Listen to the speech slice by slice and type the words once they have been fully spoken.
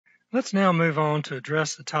Let's now move on to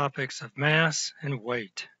address the topics of mass and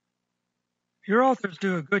weight. Your authors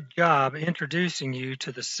do a good job introducing you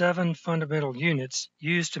to the 7 fundamental units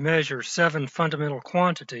used to measure 7 fundamental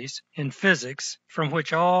quantities in physics from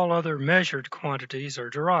which all other measured quantities are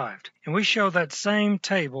derived. And we show that same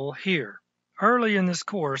table here. Early in this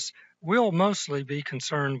course, we'll mostly be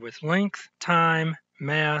concerned with length, time,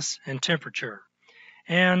 mass, and temperature.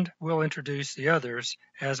 And we'll introduce the others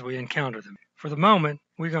as we encounter them. For the moment,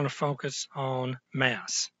 we're going to focus on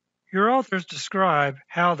mass. Your authors describe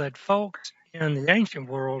how that folks in the ancient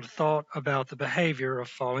world thought about the behavior of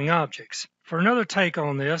falling objects. For another take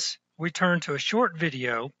on this, we turn to a short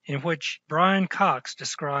video in which Brian Cox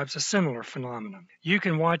describes a similar phenomenon. You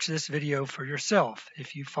can watch this video for yourself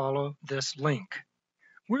if you follow this link.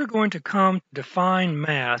 We're going to come to define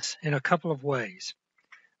mass in a couple of ways.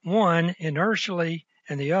 One inertially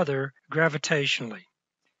and the other gravitationally.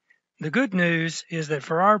 The good news is that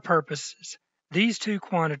for our purposes, these two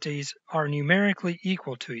quantities are numerically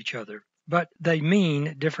equal to each other, but they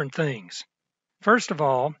mean different things. First of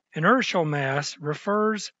all, inertial mass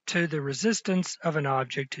refers to the resistance of an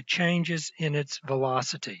object to changes in its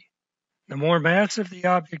velocity. The more massive the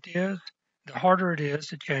object is, the harder it is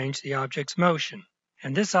to change the object's motion.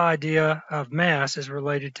 And this idea of mass is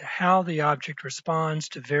related to how the object responds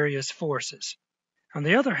to various forces. On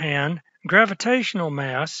the other hand, gravitational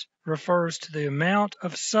mass refers to the amount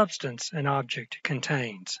of substance an object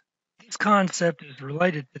contains. This concept is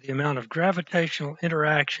related to the amount of gravitational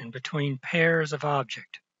interaction between pairs of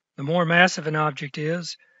object. The more massive an object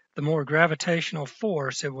is, the more gravitational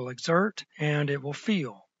force it will exert and it will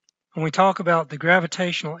feel. When we talk about the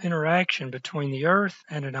gravitational interaction between the Earth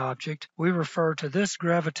and an object, we refer to this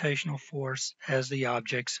gravitational force as the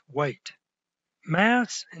object's weight.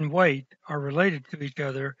 Mass and weight are related to each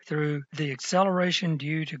other through the acceleration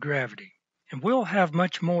due to gravity. And we'll have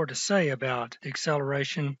much more to say about the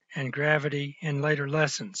acceleration and gravity in later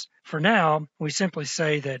lessons. For now, we simply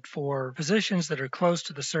say that for positions that are close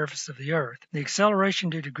to the surface of the Earth, the acceleration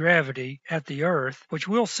due to gravity at the Earth, which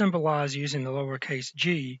we'll symbolize using the lowercase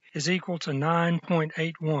g, is equal to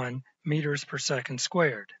 9.81 meters per second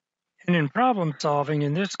squared. And in problem solving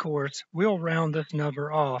in this course, we'll round this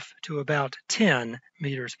number off to about 10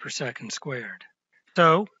 meters per second squared.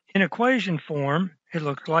 So, in equation form, it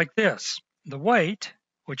looks like this. The weight,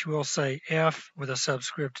 which we'll say F with a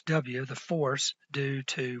subscript W, the force due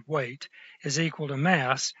to weight, is equal to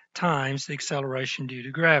mass times the acceleration due to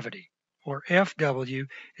gravity, or Fw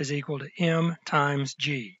is equal to m times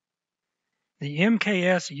g. The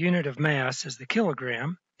MKS unit of mass is the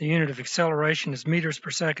kilogram, the unit of acceleration is meters per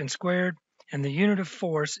second squared, and the unit of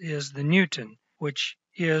force is the Newton, which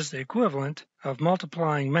is the equivalent of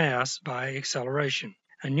multiplying mass by acceleration.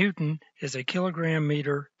 A Newton is a kilogram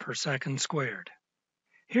meter per second squared.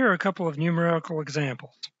 Here are a couple of numerical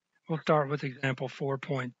examples. We'll start with example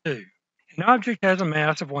 4.2. An object has a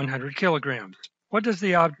mass of 100 kilograms. What does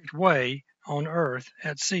the object weigh on Earth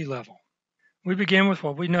at sea level? We begin with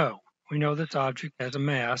what we know. We know this object has a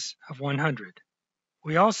mass of 100.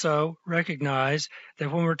 We also recognize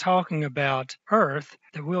that when we're talking about Earth,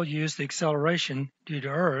 that we'll use the acceleration due to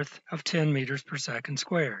Earth of 10 meters per second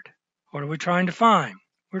squared. What are we trying to find?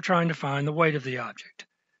 We're trying to find the weight of the object.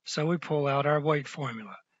 So we pull out our weight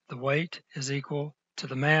formula. The weight is equal to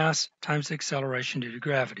the mass times the acceleration due to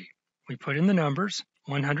gravity. We put in the numbers,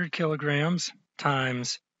 100 kilograms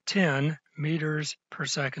times 10 meters per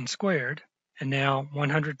second squared. And now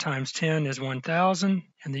 100 times 10 is 1,000,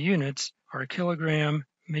 and the units are kilogram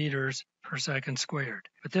meters per second squared.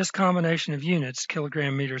 But this combination of units,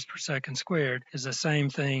 kilogram meters per second squared, is the same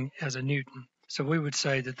thing as a Newton. So we would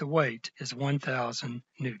say that the weight is 1,000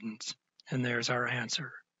 newtons. And there's our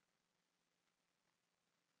answer.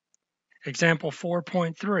 Example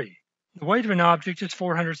 4.3. The weight of an object is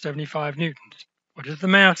 475 newtons. What is the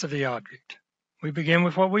mass of the object? We begin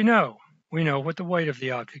with what we know. We know what the weight of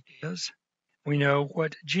the object is. We know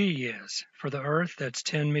what g is. For the Earth, that's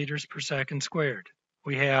 10 meters per second squared.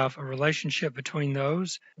 We have a relationship between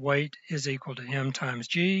those. Weight is equal to m times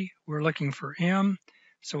g. We're looking for m,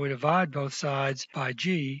 so we divide both sides by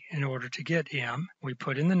g in order to get m. We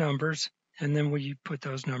put in the numbers, and then we put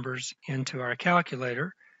those numbers into our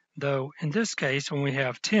calculator. Though in this case, when we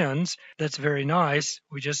have tens, that's very nice.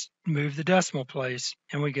 We just move the decimal place,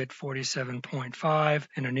 and we get 47.5,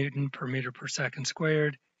 and a Newton per meter per second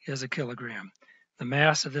squared is a kilogram. The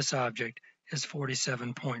mass of this object is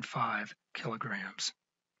 47.5 kilograms.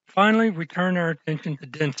 Finally, we turn our attention to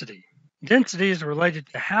density. Density is related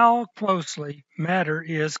to how closely matter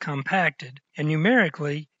is compacted, and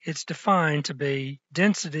numerically, it's defined to be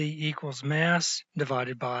density equals mass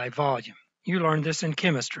divided by volume. You learned this in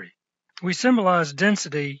chemistry. We symbolize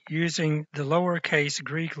density using the lowercase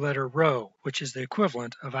Greek letter rho, which is the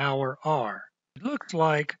equivalent of our R. It looks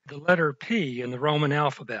like the letter P in the Roman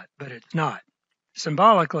alphabet, but it's not.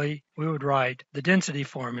 Symbolically, we would write the density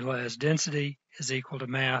formula as density is equal to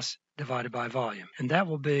mass divided by volume, and that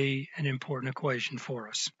will be an important equation for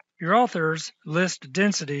us. Your authors list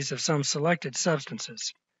densities of some selected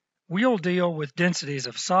substances. We'll deal with densities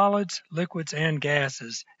of solids, liquids, and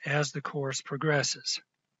gases as the course progresses.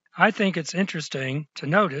 I think it's interesting to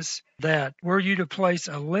notice that were you to place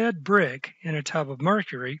a lead brick in a tub of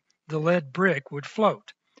mercury, the lead brick would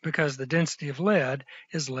float because the density of lead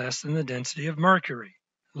is less than the density of mercury.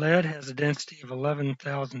 Lead has a density of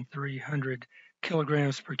 11,300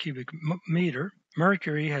 kilograms per cubic meter.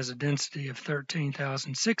 Mercury has a density of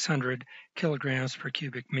 13,600 kilograms per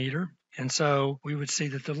cubic meter. And so we would see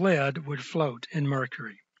that the lead would float in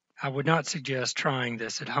mercury. I would not suggest trying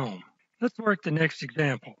this at home. Let's work the next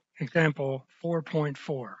example. Example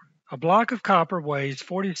 4.4. A block of copper weighs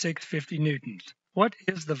 4650 newtons. What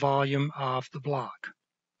is the volume of the block?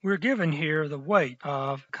 We're given here the weight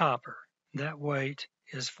of copper. That weight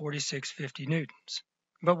is 4650 newtons.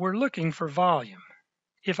 But we're looking for volume.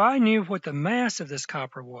 If I knew what the mass of this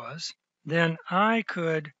copper was, then I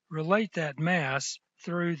could relate that mass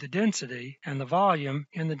through the density and the volume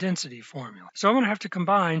in the density formula. So I'm going to have to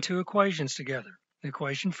combine two equations together. The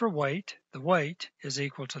equation for weight, the weight is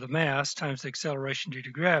equal to the mass times the acceleration due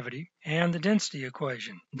to gravity, and the density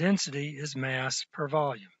equation. Density is mass per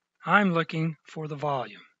volume. I'm looking for the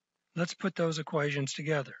volume. Let's put those equations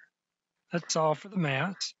together. Let's solve for the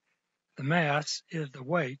mass. The mass is the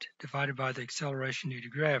weight divided by the acceleration due to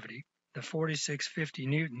gravity, the 4650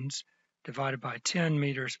 newtons divided by 10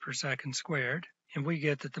 meters per second squared, and we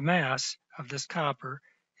get that the mass of this copper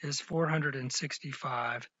is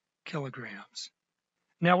 465 kilograms.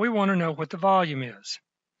 Now we want to know what the volume is.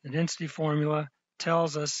 The density formula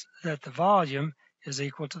tells us that the volume is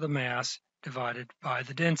equal to the mass divided by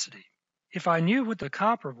the density. If I knew what the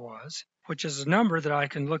copper was, which is a number that I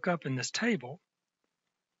can look up in this table,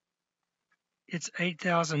 it's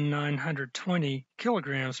 8,920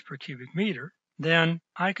 kilograms per cubic meter, then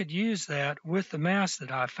I could use that with the mass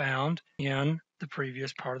that I found in the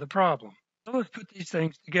previous part of the problem. So let's put these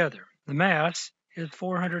things together. The mass is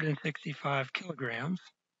 465 kilograms.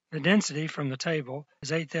 The density from the table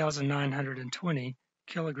is 8,920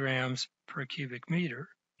 kilograms per cubic meter.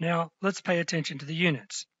 Now let's pay attention to the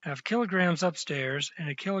units. I have kilograms upstairs and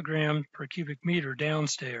a kilogram per cubic meter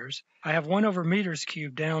downstairs. I have 1 over meters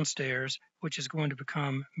cubed downstairs, which is going to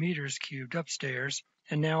become meters cubed upstairs.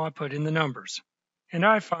 And now I put in the numbers. And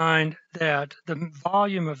I find that the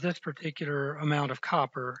volume of this particular amount of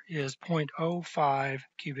copper is 0.05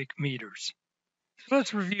 cubic meters. So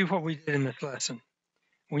let's review what we did in this lesson.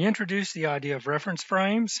 We introduced the idea of reference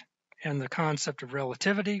frames and the concept of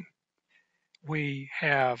relativity. We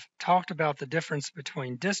have talked about the difference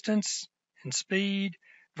between distance and speed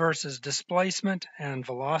versus displacement and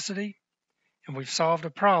velocity. And we've solved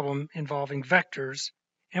a problem involving vectors,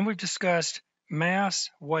 and we've discussed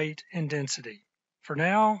mass, weight, and density. For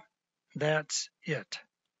now, that's it.